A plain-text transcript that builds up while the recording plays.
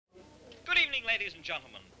evening, ladies and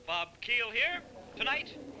gentlemen. Bob Keel here.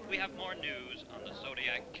 Tonight, we have more news on the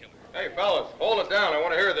Zodiac Killer. Hey, fellas, hold it down. I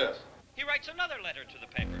want to hear this. He writes another letter to the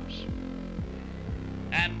papers.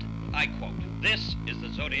 And I quote, "This is the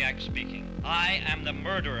Zodiac speaking. I am the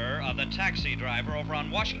murderer of the taxi driver over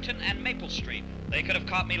on Washington and Maple Street. They could have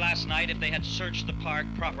caught me last night if they had searched the park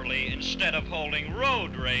properly instead of holding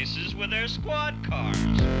road races with their squad cars."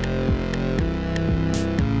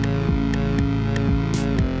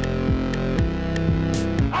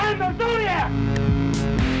 I'm the Zodiac!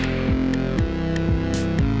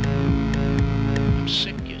 I'm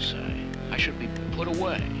sick, you say. I should be put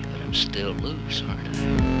away, but I'm still loose, aren't I?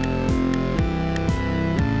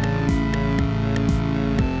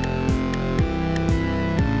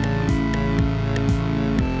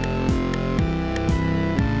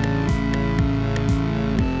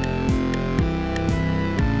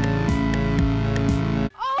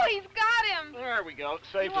 Oh, he's got him! There we go.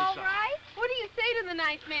 Safe You and all sound. right? What do you say to the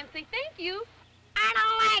nice man? Say thank you.